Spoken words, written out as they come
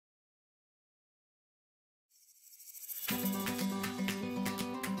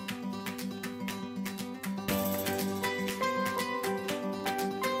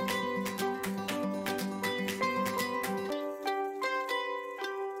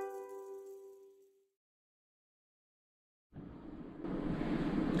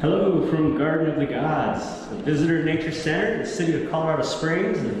Hello from Garden of the Gods, the Visitor Nature Center in the city of Colorado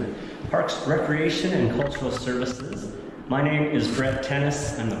Springs and the Parks Recreation and Cultural Services. My name is Bret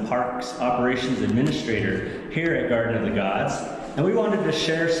Tennis. I'm the Parks Operations Administrator here at Garden of the Gods. And we wanted to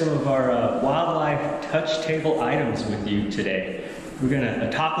share some of our wildlife touch table items with you today. We're going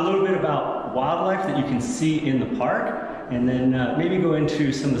to talk a little bit about wildlife that you can see in the park, and then maybe go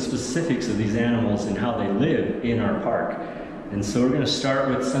into some of the specifics of these animals and how they live in our park. And so we're going to start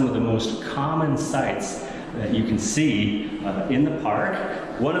with some of the most common sights that you can see in the park.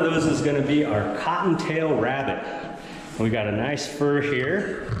 One of those is going to be our cottontail rabbit. We got a nice fur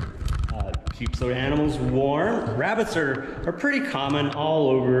here. Keeps the animals warm. Rabbits are pretty common all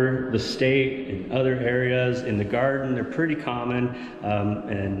over the state, in other areas, in the garden. They're pretty common,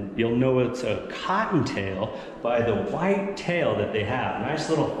 and you'll know it's a cottontail by the white tail that they have. Nice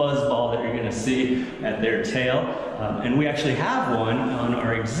little fuzz ball that you're gonna see at their tail. And we actually have one on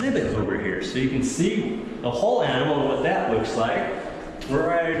our exhibit over here. So you can see the whole animal and what that looks like.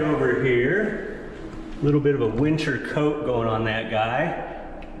 Right over here. A little bit of a winter coat going on that guy.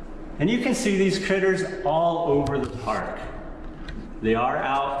 And you can see these critters all over the park. They are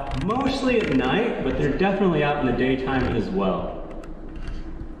out mostly at night, but they're definitely out in the daytime as well.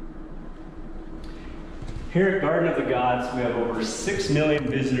 Here at Garden of the Gods, we have over 6 million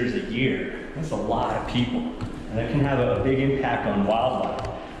visitors a year. That's a lot of people, and that can have a big impact on wildlife.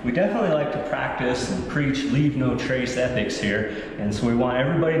 We definitely like to practice and preach leave no trace ethics here, and so we want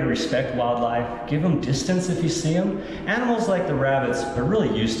everybody to respect wildlife, give them distance if you see them. Animals like the rabbits are really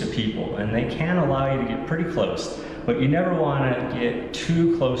used to people, and they can allow you to get pretty close, but you never want to get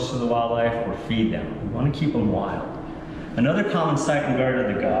too close to the wildlife or feed them. We want to keep them wild. Another common sight in Garden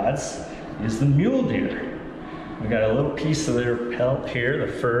of the Gods is the mule deer. We got a little piece of their pelt here,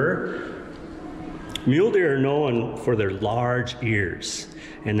 the fur. Mule deer are known for their large ears,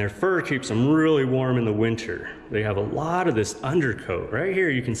 and their fur keeps them really warm in the winter. They have a lot of this undercoat. Right here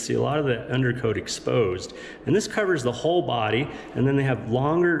you can see a lot of the undercoat exposed, and this covers the whole body, and then they have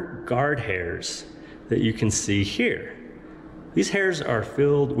longer guard hairs that you can see here. These hairs are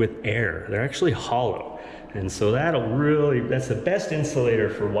filled with air. They're actually hollow, and so that's the best insulator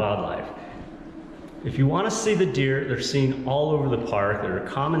for wildlife. If you want to see the deer, they're seen all over the park. They're a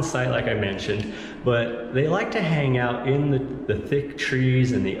common sight, like I mentioned, but they like to hang out in the thick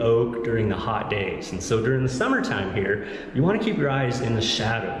trees and the oak during the hot days. And so during the summertime here, you want to keep your eyes in the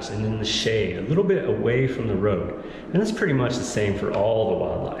shadows and in the shade, a little bit away from the road. And that's pretty much the same for all the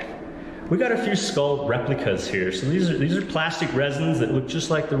wildlife. We got a few skull replicas here. So these are plastic resins that look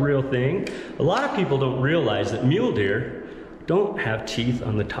just like the real thing. A lot of people don't realize that mule deer don't have teeth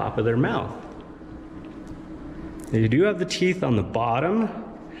on the top of their mouth. They do have the teeth on the bottom.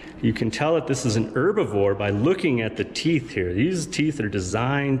 You can tell that this is an herbivore by looking at the teeth here. These teeth are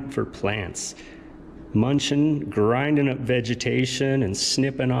designed for plants. Munching, grinding up vegetation and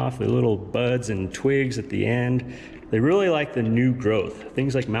snipping off the little buds and twigs at the end. They really like the new growth.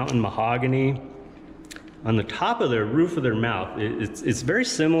 Things like mountain mahogany. On the top of their roof of their mouth, it's very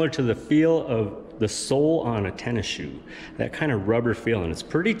similar to the feel of the sole on a tennis shoe, that kind of rubber feel, and it's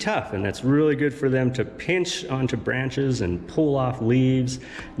pretty tough, and that's really good for them to pinch onto branches and pull off leaves,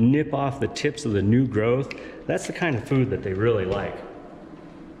 nip off the tips of the new growth. That's the kind of food that they really like.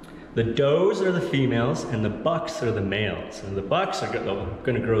 The does are the females, and the bucks are the males, and the bucks are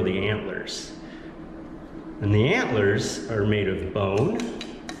going to grow the antlers. And the antlers are made of bone,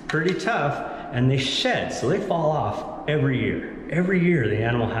 pretty tough, and they shed, so they fall off every year. Every year the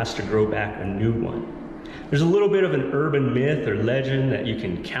animal has to grow back a new one. There's a little bit of an urban myth or legend that you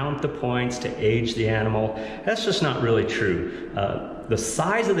can count the points to age the animal. That's just not really true. The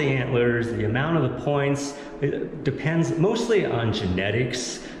size of the antlers, the amount of the points, it depends mostly on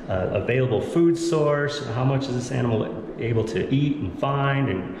genetics, available food source, how much is this animal able to eat and find,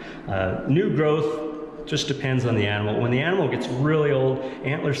 and new growth just depends on the animal. When the animal gets really old,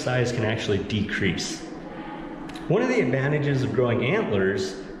 antler size can actually decrease. One of the advantages of growing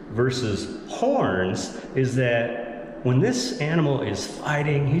antlers versus horns is that when this animal is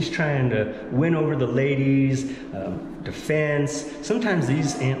fighting, he's trying to win over the ladies, defense, sometimes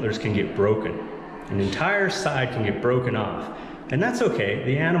these antlers can get broken. An entire side can get broken off. And that's okay.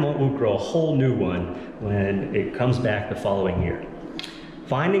 The animal will grow a whole new one when it comes back the following year.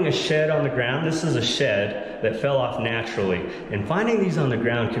 Finding a shed on the ground, this is a shed that fell off naturally, and finding these on the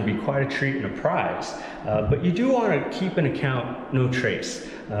ground can be quite a treat and a prize. But you do want to keep an account no trace.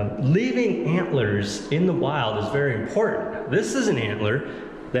 Leaving antlers in the wild is very important. This is an antler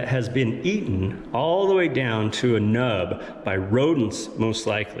that has been eaten all the way down to a nub by rodents, most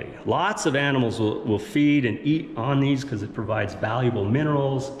likely. Lots of animals will feed and eat on these because it provides valuable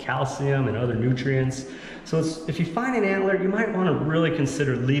minerals, calcium, and other nutrients. So if you find an antler, you might want to really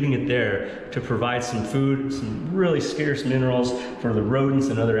consider leaving it there to provide some food, some really scarce minerals for the rodents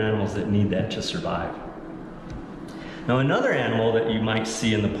and other animals that need that to survive. Now, another animal that you might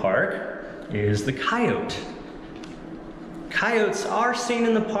see in the park is the coyote. Coyotes are seen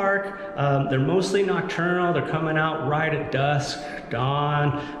in the park. They're mostly nocturnal. They're coming out right at dusk,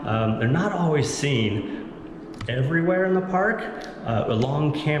 dawn. They're not always seen everywhere in the park.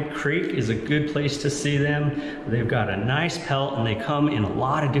 Along Camp Creek is a good place to see them. They've got a nice pelt and they come in a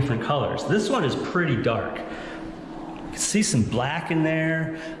lot of different colors. This one is pretty dark. You can see some black in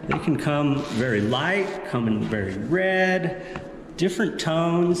there. They can come very light, come in very red, different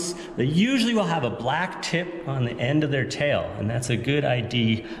tones. They usually will have a black tip on the end of their tail, and that's a good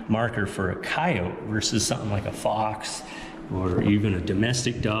ID marker for a coyote versus something like a fox or even a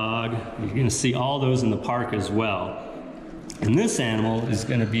domestic dog. You're going to see all those in the park as well. And this animal is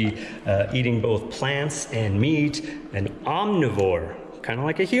going to be eating both plants and meat, an omnivore, kind of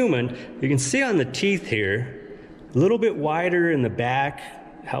like a human. You can see on the teeth here, a little bit wider in the back,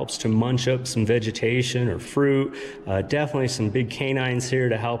 helps to munch up some vegetation or fruit. Definitely some big canines here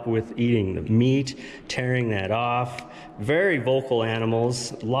to help with eating the meat, tearing that off. Very vocal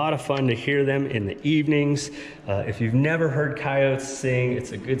animals, a lot of fun to hear them in the evenings. If you've never heard coyotes sing,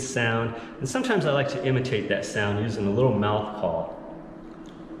 it's a good sound. And sometimes I like to imitate that sound using a little mouth call.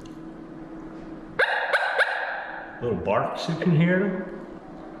 Little barks you can hear,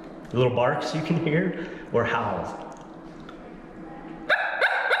 little barks you can hear, or howls.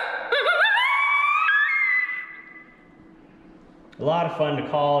 A lot of fun to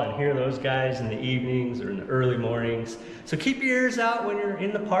call and hear those guys in the evenings or in the early mornings. So keep your ears out when you're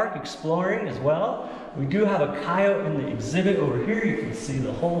in the park exploring as well. We do have a coyote in the exhibit over here. You can see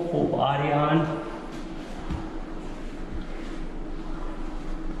the whole full body on.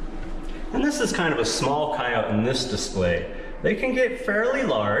 And this is kind of a small coyote in this display. They can get fairly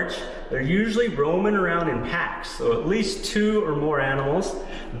large. They're usually roaming around in packs, so at least 2 or more animals.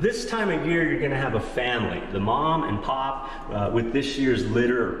 This time of year, you're gonna have a family, the mom and pop, with this year's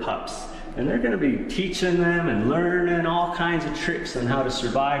litter of pups. And they're gonna be teaching them and learning all kinds of tricks on how to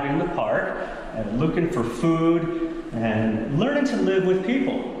survive in the park, and looking for food, and learning to live with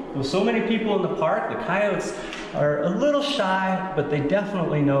people. With so many people in the park, the coyotes are a little shy, but they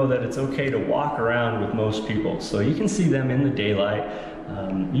definitely know that it's okay to walk around with most people. So you can see them in the daylight,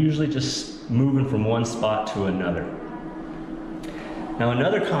 usually just moving from one spot to another. Now,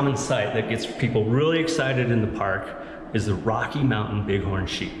 another common sight that gets people really excited in the park is the Rocky Mountain bighorn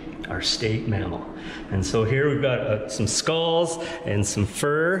sheep, our state mammal. And so here we've got some skulls and some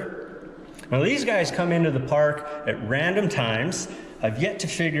fur. Now, these guys come into the park at random times. I've yet to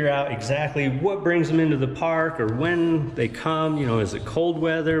figure out exactly what brings them into the park or when they come. You know, is it cold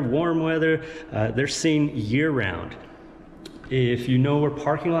weather, warm weather? They're seen year-round. If you know where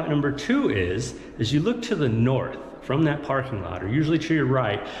parking lot number 2 is, as you look to the north from that parking lot, or usually to your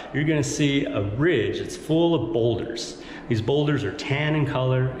right, you're gonna see a ridge. It's full of boulders. These boulders are tan in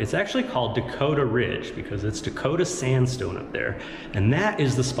color. It's actually called Dakota Ridge because it's Dakota sandstone up there. And that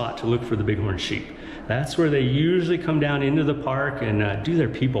is the spot to look for the bighorn sheep. That's where they usually come down into the park and do their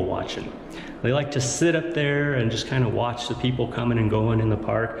people watching. They like to sit up there and just kind of watch the people coming and going in the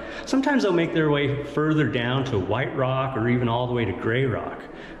park. Sometimes they'll make their way further down to White Rock or even all the way to Gray Rock.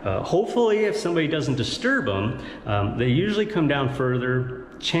 Hopefully, if somebody doesn't disturb them, they usually come down further.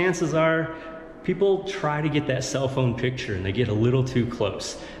 Chances are, people try to get that cell phone picture and they get a little too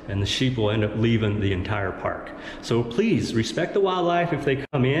close and the sheep will end up leaving the entire park. So please respect the wildlife if they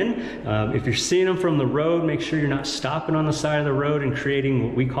come in. If you're seeing them from the road, make sure you're not stopping on the side of the road and creating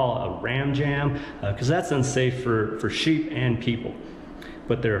what we call a ram jam, because that's unsafe for sheep and people.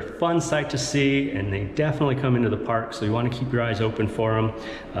 But they're a fun sight to see, and they definitely come into the park, so you want to keep your eyes open for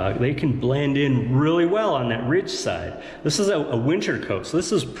them. They can blend in really well on that ridge side. This is a winter coat, so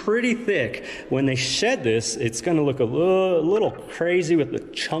this is pretty thick. When they shed this, it's going to look a little crazy with the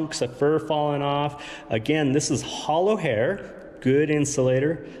chunks of fur falling off. Again, this is hollow hair, good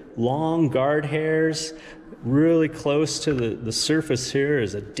insulator, long guard hairs, really close to the surface here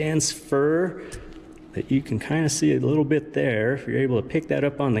is a dense fur that you can kind of see a little bit there if you're able to pick that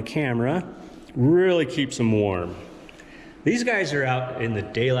up on the camera. Really keeps them warm. These guys are out in the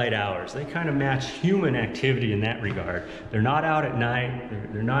daylight hours. They kind of match human activity in that regard. They're not out at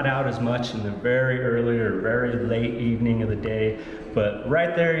night. They're not out as much in the very early or very late evening of the day. But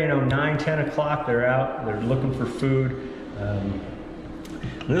right there, you know, 9, 10 o'clock, they're out. They're looking for food.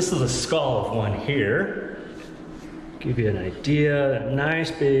 This is a skull of one here. Give you an idea. Nice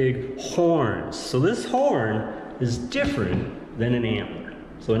big horns. So this horn is different than an antler.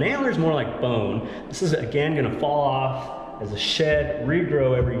 So an antler is more like bone. This is again going to fall off as a shed,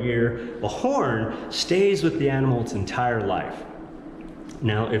 regrow every year. A horn stays with the animal its entire life.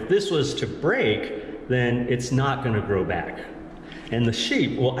 Now, if this was to break, then it's not going to grow back. And the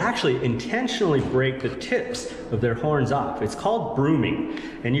sheep will actually intentionally break the tips of their horns off. It's called brooming.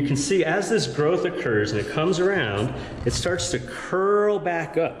 And you can see as this growth occurs and it comes around, it starts to curl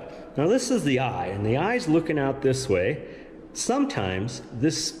back up. Now this is the eye, and the eye's looking out this way. Sometimes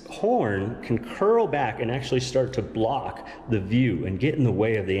this horn can curl back and actually start to block the view and get in the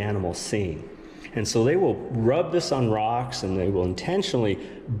way of the animal seeing. And so they will rub this on rocks and they will intentionally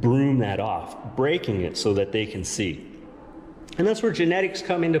broom that off, breaking it so that they can see. And that's where genetics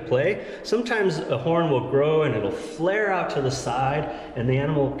come into play. Sometimes a horn will grow and it'll flare out to the side and the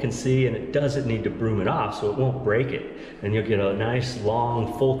animal can see and it doesn't need to broom it off, so it won't break it. And you'll get a nice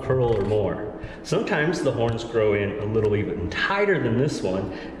long full curl or more. Sometimes the horns grow in a little even tighter than this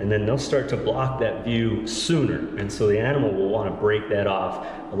one, and then they'll start to block that view sooner. And so the animal will want to break that off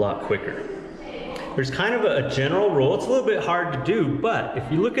a lot quicker. There's kind of a general rule. It's a little bit hard to do, but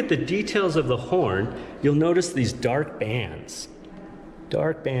if you look at the details of the horn, you'll notice these dark bands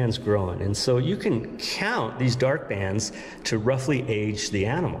growing. And so you can count these dark bands to roughly age the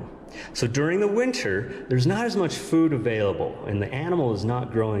animal. So during the winter, there's not as much food available and the animal is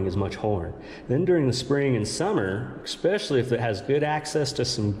not growing as much horn. Then during the spring and summer, especially if it has good access to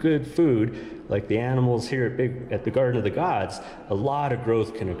some good food, like the animals here at the Garden of the Gods, a lot of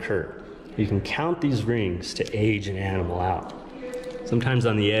growth can occur. You can count these rings to age an animal out. Sometimes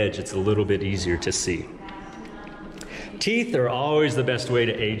on the edge, it's a little bit easier to see. Teeth are always the best way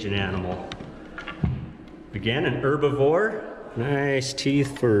to age an animal. Again, an herbivore, nice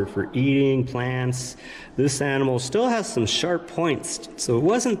teeth for eating plants. This animal still has some sharp points, so it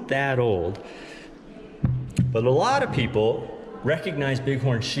wasn't that old. But a lot of people recognize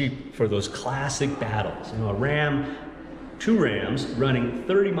bighorn sheep for those classic battles. You know, a ram, two rams running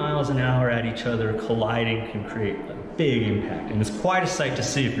 30 miles an hour at each other, colliding, can create a big impact. And it's quite a sight to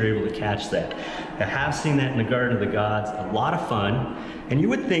see if you're able to catch that. I have seen that in the Garden of the Gods, a lot of fun. And you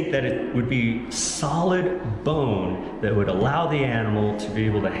would think that it would be solid bone that would allow the animal to be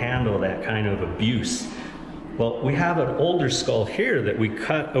able to handle that kind of abuse. Well, we have an older skull here that we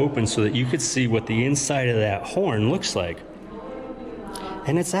cut open so that you could see what the inside of that horn looks like.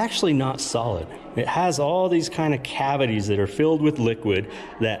 And it's actually not solid. It has all these kind of cavities that are filled with liquid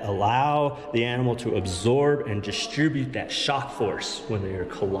that allow the animal to absorb and distribute that shock force when they are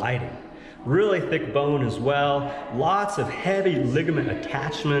colliding. Really thick bone as well, lots of heavy ligament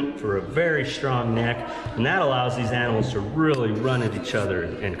attachment for a very strong neck, and that allows these animals to really run at each other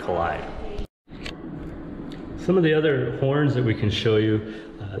and collide. Some of the other horns that we can show you,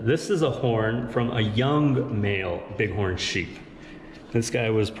 this is a horn from a young male bighorn sheep. This guy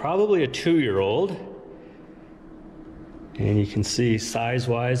was probably a 2-year-old, and you can see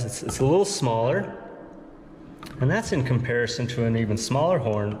size-wise it's a little smaller, and that's in comparison to an even smaller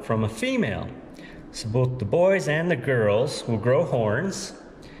horn from a female. So both the boys and the girls will grow horns,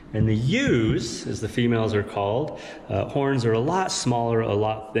 and the ewes, as the females are called, horns are a lot smaller, a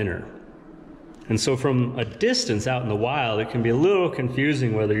lot thinner. And so from a distance out in the wild, it can be a little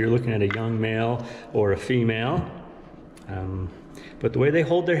confusing whether you're looking at a young male or a female. But the way they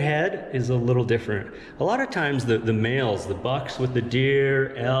hold their head is a little different. A lot of times the males, the bucks with the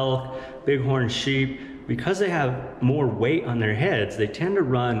deer, elk, bighorn sheep, because they have more weight on their heads, they tend to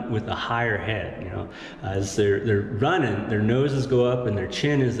run with a higher head. You know, as they're running, their noses go up and their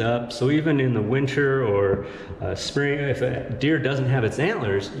chin is up. So even in the winter or spring, if a deer doesn't have its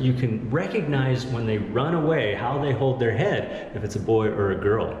antlers, you can recognize when they run away how they hold their head, if it's a boy or a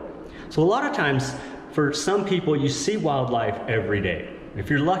girl. So a lot of times, for some people, you see wildlife every day. If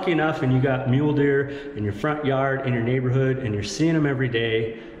you're lucky enough and you got mule deer in your front yard, in your neighborhood, and you're seeing them every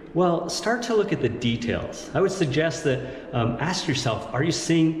day, well, start to look at the details. I would suggest that ask yourself, are you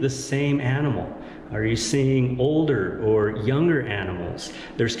seeing the same animal? Are you seeing older or younger animals?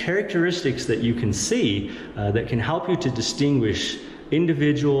 There's characteristics that you can see that can help you to distinguish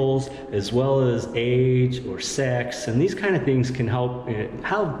individuals as well as age or sex, and these kind of things can help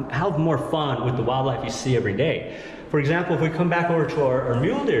have more fun with the wildlife you see every day. For example, if we come back over to our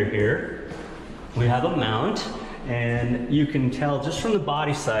mule deer here, we have a mount, and you can tell just from the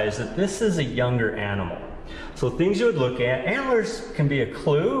body size that this is a younger animal. So things you would look at, antlers can be a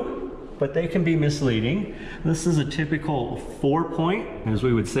clue, but they can be misleading. This is a typical 4-point, as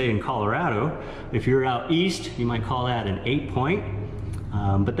we would say in Colorado. If you're out east, you might call that an 8-point.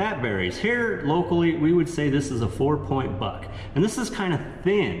 But that varies. Here, locally, we would say this is a 4-point buck. And this is kind of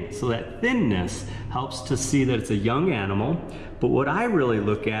thin, so that thinness helps to see that it's a young animal. But what I really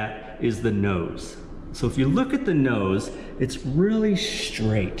look at is the nose. So if you look at the nose, it's really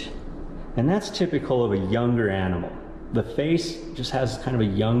straight. And that's typical of a younger animal. The face just has kind of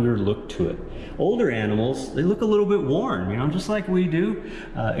a younger look to it. Older animals, they look a little bit worn, you know, just like we do.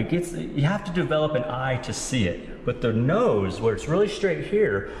 You have to develop an eye to see it. But the nose, where it's really straight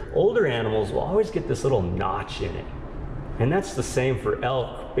here, older animals will always get this little notch in it. And that's the same for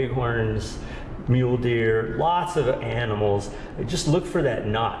elk, bighorns, mule deer, lots of animals. They just look for that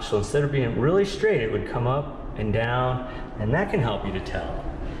notch. So instead of being really straight, it would come up and down, and that can help you to tell.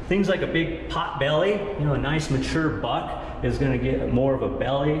 Things like a big pot belly, you know, a nice mature buck is going to get more of a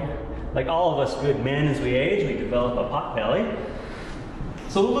belly. Like all of us good men, as we age, we develop a pot belly.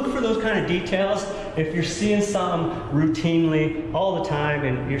 So we'll look for those kind of details. If you're seeing something routinely all the time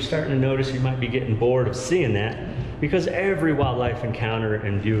and you're starting to notice you might be getting bored of seeing that, because every wildlife encounter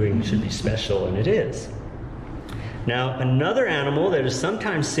and viewing should be special, and it is. Now, another animal that is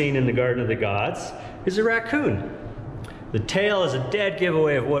sometimes seen in the Garden of the Gods is a raccoon. The tail is a dead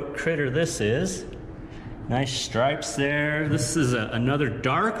giveaway of what critter this is. Nice stripes there. This is another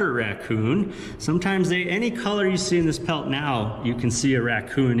darker raccoon. Sometimes any color you see in this pelt now, you can see a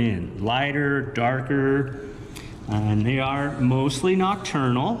raccoon in. Lighter, darker, and they are mostly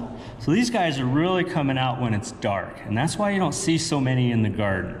nocturnal. So these guys are really coming out when it's dark, and that's why you don't see so many in the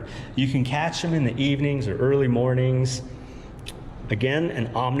garden. You can catch them in the evenings or early mornings. Again, an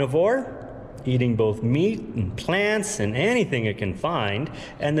omnivore, eating both meat and plants and anything it can find,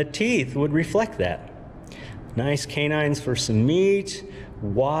 and the teeth would reflect that. Nice canines for some meat,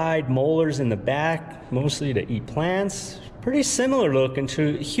 wide molars in the back, mostly to eat plants. Pretty similar looking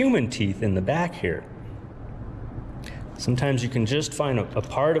to human teeth in the back here. Sometimes you can just find a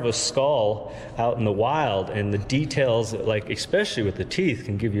part of a skull out in the wild, and the details, like especially with the teeth,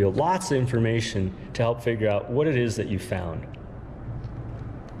 can give you lots of information to help figure out what it is that you found.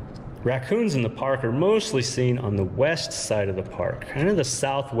 Raccoons in the park are mostly seen on the west side of the park, kind of the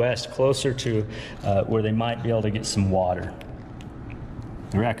southwest, closer to where they might be able to get some water.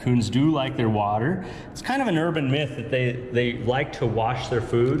 The raccoons do like their water. It's kind of an urban myth that they like to wash their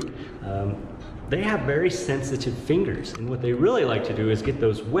food. They have very sensitive fingers, and what they really like to do is get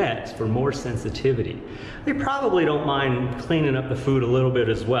those wet for more sensitivity. They probably don't mind cleaning up the food a little bit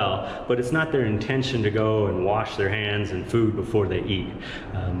as well, but it's not their intention to go and wash their hands and food before they eat.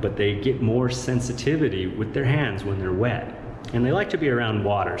 But they get more sensitivity with their hands when they're wet. And they like to be around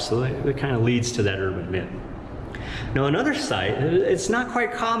water, so that kind of leads to that urban myth. Now another site, it's not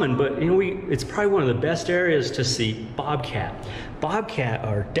quite common, but you know, it's probably one of the best areas to see bobcat. Bobcat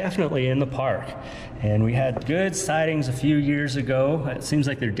are definitely in the park, and we had good sightings a few years ago. It seems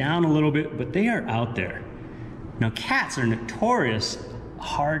like they're down a little bit, but they are out there. Now cats are notorious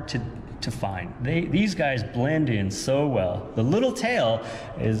hard to find. These guys blend in so well. The little tail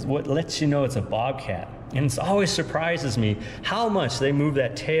is what lets you know it's a bobcat. And it always surprises me how much they move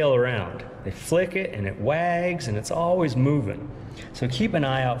that tail around. They flick it and it wags and it's always moving. So keep an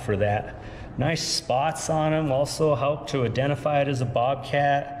eye out for that. Nice spots on them also help to identify it as a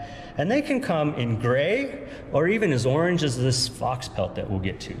bobcat. And they can come in gray or even as orange as this fox pelt that we'll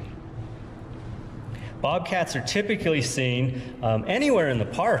get to. Bobcats are typically seen anywhere in the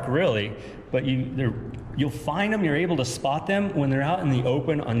park, really, but you'll find them, you're able to spot them when they're out in the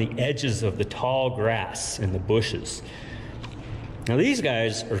open on the edges of the tall grass and the bushes. Now these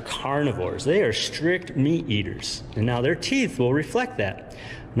guys are carnivores. They are strict meat eaters, and now their teeth will reflect that.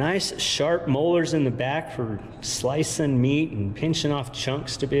 Nice sharp molars in the back for slicing meat and pinching off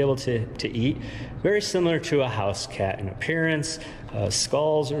chunks to be able to eat. Very similar to a house cat in appearance.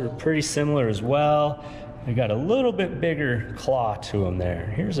 Skulls are pretty similar as well. They got a little bit bigger claw to them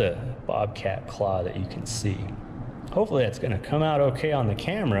there. Here's a bobcat claw that you can see. Hopefully that's going to come out okay on the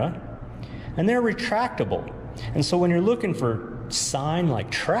camera. And they're retractable. And so when you're looking for sign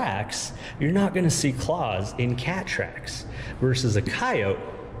like tracks, you're not going to see claws in cat tracks. Versus a coyote,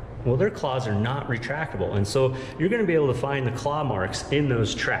 well, their claws are not retractable. And so you're going to be able to find the claw marks in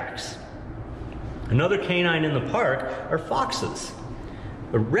those tracks. Another canine in the park are foxes.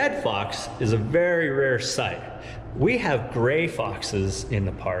 A red fox is a very rare sight. We have gray foxes in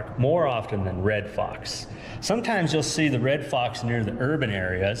the park more often than red fox. Sometimes you'll see the red fox near the urban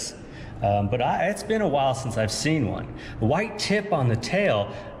areas, but it's been a while since I've seen one. The white tip on the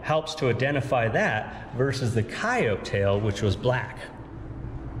tail helps to identify that versus the coyote tail, which was black.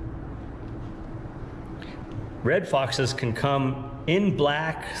 Red foxes can come in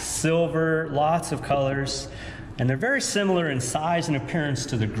black, silver, lots of colors, and they're very similar in size and appearance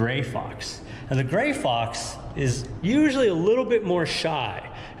to the gray fox. And the gray fox is usually a little bit more shy,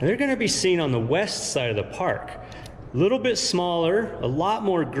 and they're going to be seen on the west side of the park. A little bit smaller, a lot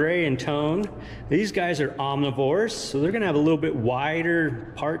more gray in tone. These guys are omnivores, so they're going to have a little bit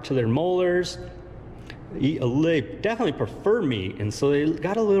wider part to their molars. They definitely prefer meat, and so they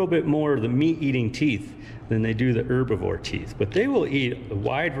got a little bit more of the meat-eating teeth than they do the herbivore teeth. But they will eat a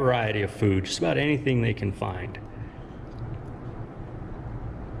wide variety of food, just about anything they can find.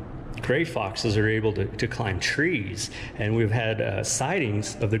 Gray foxes are able to climb trees, and we've had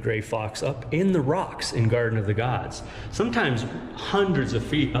sightings of the gray fox up in the rocks in Garden of the Gods, sometimes hundreds of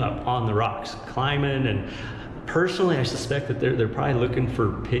feet up on the rocks, climbing. And personally, I suspect that they're probably looking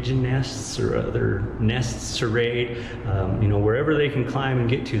for pigeon nests or other nests to raid. You know, wherever they can climb and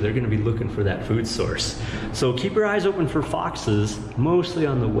get to, they're going to be looking for that food source. So keep your eyes open for foxes, mostly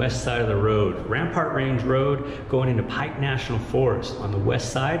on the west side of the road. Rampart Range Road going into Pike National Forest on the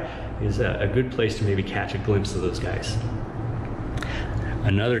west side is a good place to maybe catch a glimpse of those guys.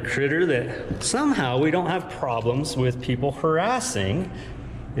 Another critter that somehow we don't have problems with people harassing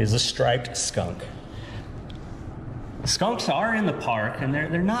is a striped skunk. Skunks are in the park, and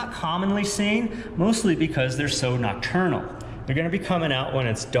they're not commonly seen, mostly because they're so nocturnal. They're going to be coming out when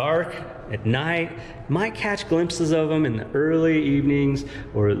it's dark, at night. You might catch glimpses of them in the early evenings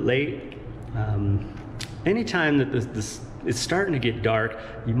or late. Anytime that it's starting to get dark,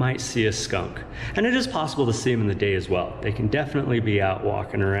 you might see a skunk. And it is possible to see them in the day as well. They can definitely be out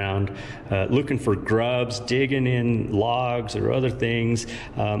walking around, looking for grubs, digging in logs or other things.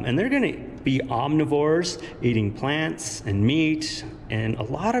 And they're going to be omnivores, eating plants and meat and a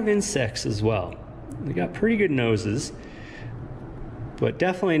lot of insects as well. They got pretty good noses, but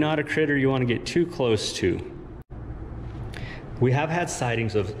definitely not a critter you want to get too close to. We have had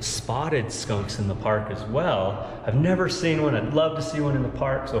sightings of spotted skunks in the park as well. I've never seen one. I'd love to see one in the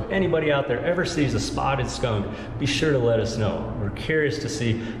park. So if anybody out there ever sees a spotted skunk, be sure to let us know. We're curious to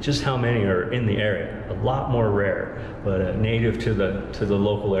see just how many are in the area. A lot more rare, but native to the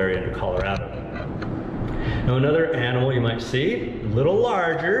local area in Colorado. Now another animal you might see, a little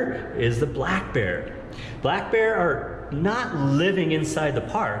larger, is the black bear. Black bear are not living inside the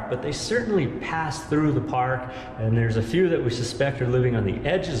park, but they certainly pass through the park, and there's a few that we suspect are living on the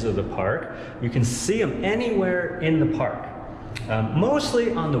edges of the park. You can see them anywhere in the park.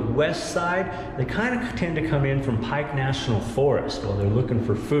 Mostly on the west side. They kind of tend to come in from Pike National Forest while they're looking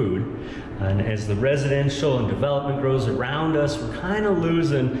for food. And as the residential and development grows around us, we're kind of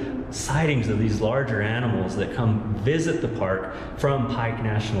losing sightings of these larger animals that come visit the park from Pike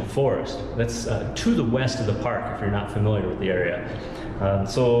National Forest. That's to the west of the park if you're not familiar with the area.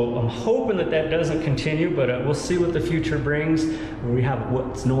 So I'm hoping that doesn't continue, but we'll see what the future brings. We have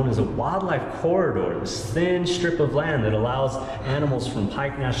what's known as a wildlife corridor, this thin strip of land that allows animals from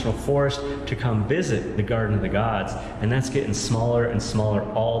Pike National Forest to come visit the Garden of the Gods, and that's getting smaller and smaller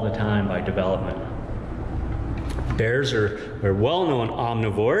all the time by development. Bears are well-known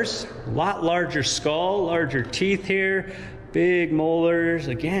omnivores. A lot larger skull, larger teeth here, big molars,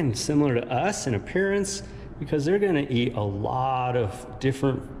 again, similar to us in appearance, because they're going to eat a lot of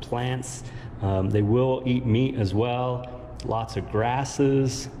different plants. They will eat meat as well, lots of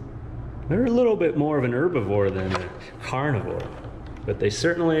grasses. They're a little bit more of an herbivore than a carnivore, but they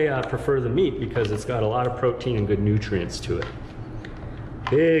certainly prefer the meat because it's got a lot of protein and good nutrients to it.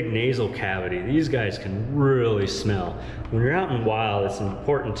 Big nasal cavity. These guys can really smell. When you're out in the wild, it's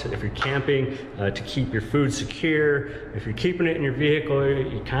important to, if you're camping, to keep your food secure. If you're keeping it in your vehicle,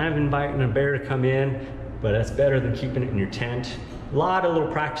 you're kind of inviting a bear to come in, but that's better than keeping it in your tent. A lot of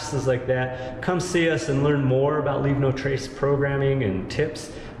little practices like that. Come see us and learn more about Leave No Trace programming and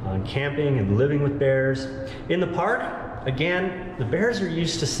tips on camping and living with bears. In the park, again, the bears are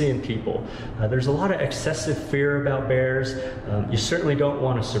used to seeing people. There's a lot of excessive fear about bears. You certainly don't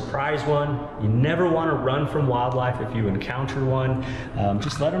want to surprise one. You never want to run from wildlife if you encounter one.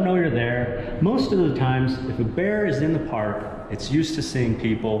 Just let them know you're there. Most of the times, if a bear is in the park, it's used to seeing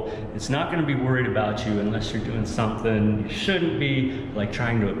people. It's not going to be worried about you unless you're doing something you shouldn't be, like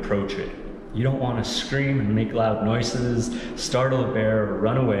trying to approach it. You don't want to scream and make loud noises, startle a bear, or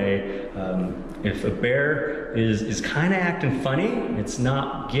run away. If a bear is kind of acting funny, it's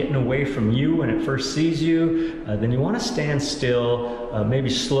not getting away from you when it first sees you, then you want to stand still, maybe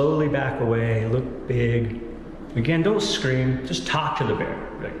slowly back away, look big, Again, don't scream, just talk to the bear.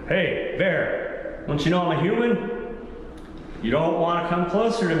 Like, hey, bear, don't you know I'm a human? You don't want to come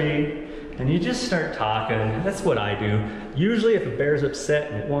closer to me. And you just start talking. That's what I do. Usually if a bear's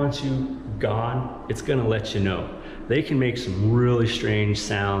upset and it wants you gone, it's gonna let you know. They can make some really strange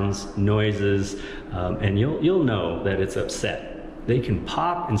sounds, noises, and you'll know that it's upset. They can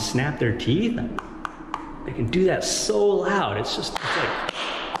pop and snap their teeth. They can do that so loud. It's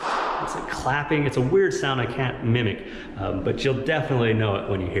like clapping. It's a weird sound I can't mimic, but you'll definitely know it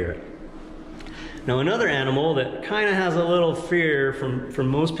when you hear it. Now, another animal that kind of has a little fear from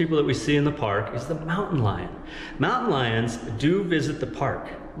most people that we see in the park is the mountain lion. Mountain lions do visit the park.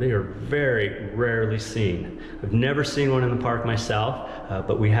 They are very rarely seen. I've never seen one in the park myself,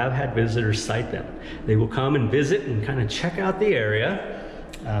 but we have had visitors sight them. They will come and visit and kind of check out the area.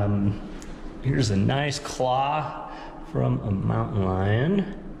 Here's a nice claw from a mountain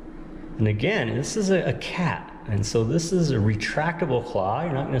lion. And again, this is a cat. And so this is a retractable claw.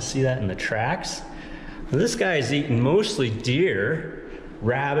 You're not going to see that in the tracks. Now, this guy is eating mostly deer,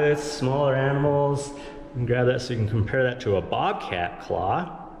 rabbits, smaller animals. You can grab that so you can compare that to a bobcat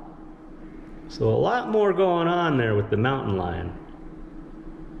claw. So a lot more going on there with the mountain lion.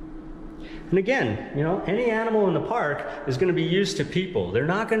 And again, you know, any animal in the park is going to be used to people. They're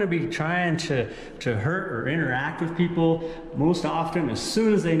not going to be trying to hurt or interact with people. Most often, as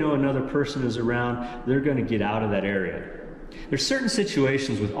soon as they know another person is around, they're going to get out of that area. There's certain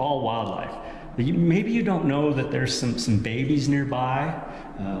situations with all wildlife. Maybe you don't know that there's some babies nearby.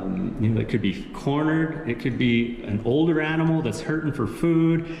 You know, it could be cornered. It could be an older animal that's hurting for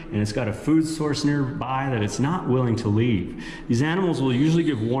food, and it's got a food source nearby that it's not willing to leave. These animals will usually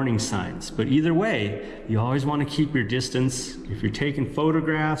give warning signs, but either way, you always want to keep your distance. If you're taking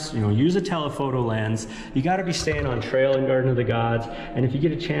photographs, you know, use a telephoto lens. You got to be staying on trail in Garden of the Gods, and if you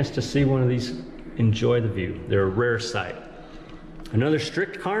get a chance to see one of these, enjoy the view. They're a rare sight. Another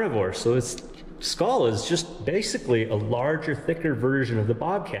strict carnivore, so its skull is just basically a larger, thicker version of the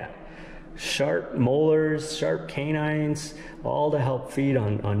bobcat. Sharp molars, sharp canines, all to help feed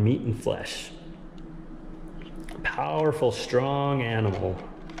on meat and flesh. Powerful, strong animal.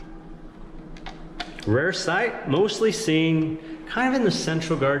 Rare sight, mostly seen kind of in the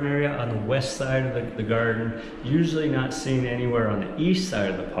central garden area on the west side of the garden, usually not seen anywhere on the east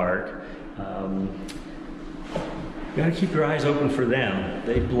side of the park. You gotta keep your eyes open for them.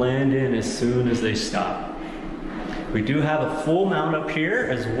 They blend in as soon as they stop. We do have a full mount up here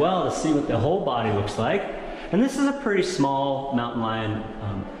as well to see what the whole body looks like. And this is a pretty small mountain lion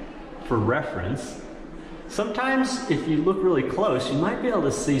for reference. Sometimes if you look really close, you might be able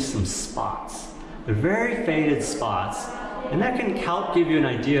to see some spots. They're very faded spots, and that can help give you an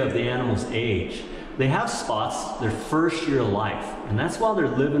idea of the animal's age. They have spots their first year of life, and that's while they're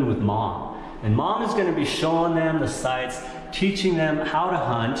living with mom. And mom is going to be showing them the sights, teaching them how to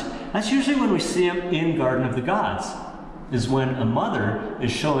hunt. That's usually when we see them in Garden of the Gods, is when a mother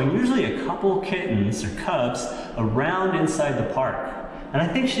is showing usually a couple kittens or cubs around inside the park. And I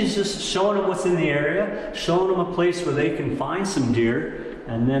think she's just showing them what's in the area, showing them a place where they can find some deer,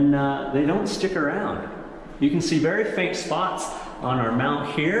 and then they don't stick around. You can see very faint spots on our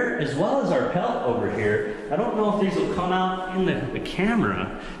mount here, as well as our pelt over here. I don't know if these will come out in the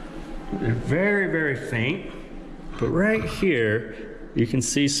camera. They're very, very faint, but right here you can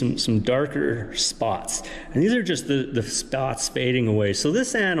see some darker spots. And these are just the spots fading away. So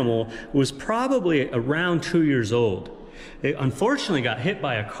this animal was probably around 2 years old. It unfortunately got hit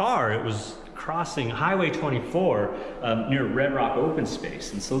by a car. It was crossing Highway 24 near Red Rock open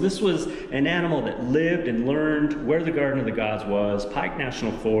space. And so this was an animal that lived and learned where the Garden of the Gods was, Pike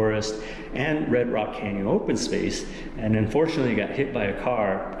National Forest, and Red Rock Canyon open space, and unfortunately got hit by a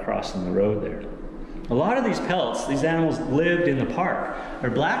car crossing the road there. A lot of these pelts, these animals lived in the park. Our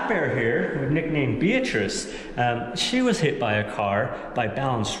black bear here, we've nicknamed Beatrice, she was hit by a car by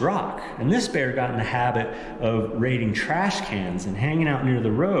Balanced Rock. And this bear got in the habit of raiding trash cans and hanging out near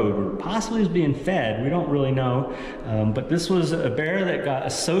the road, or possibly was being fed, we don't really know. But this was a bear that got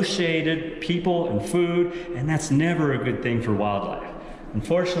associated people and food, and that's never a good thing for wildlife.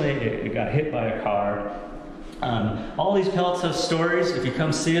 Unfortunately, it got hit by a car. All these pelts have stories. If you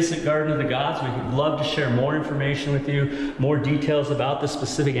come see us at Garden of the Gods, we would love to share more information with you, more details about the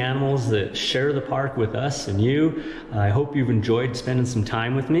specific animals that share the park with us and you. I hope you've enjoyed spending some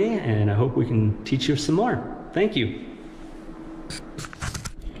time with me, and I hope we can teach you some more. Thank you.